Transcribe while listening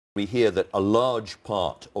We hear that a large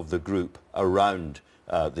part of the group around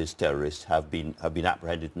this terrorist have been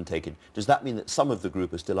apprehended and taken. Does that mean that some of the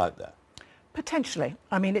group are still out there? Potentially.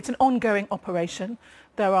 I mean, it's an ongoing operation.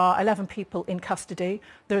 There are 11 people in custody.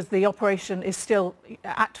 The operation is still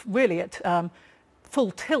at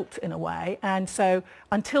full tilt in a way, and so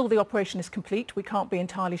until the operation is complete, we can't be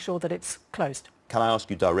entirely sure that it's closed. Can I ask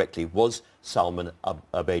you directly, was Salman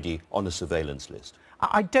Abedi on a surveillance list?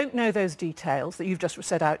 I don't know those details that you've just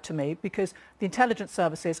said out to me because the intelligence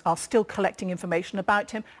services are still collecting information about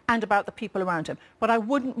him and about the people around him. But I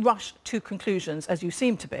wouldn't rush to conclusions, as you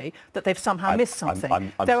seem to be, that they've somehow missed something.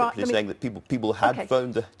 I'm simply saying that people had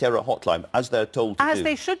phoned the terror hotline, as they're told to do. As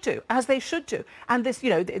they should do, as they should do. And this,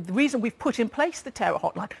 the reason we've put in place the terror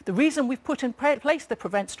hotline, the reason we've put in place the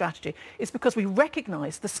prevent strategy is because we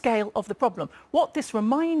recognise the scale of the problem. What this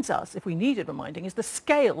reminds us, if we needed reminding, is the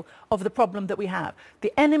scale of the problem that we have.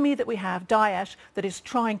 The enemy that we have, Daesh, that is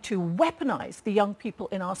trying to weaponize the young people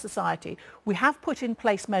in our society. We have put in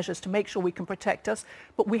place measures to make sure we can protect us,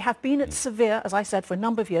 but we have been at severe, as I said, for a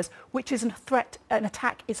number of years, which is a threat, an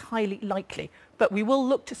attack is highly likely. But we will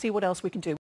look to see what else we can do.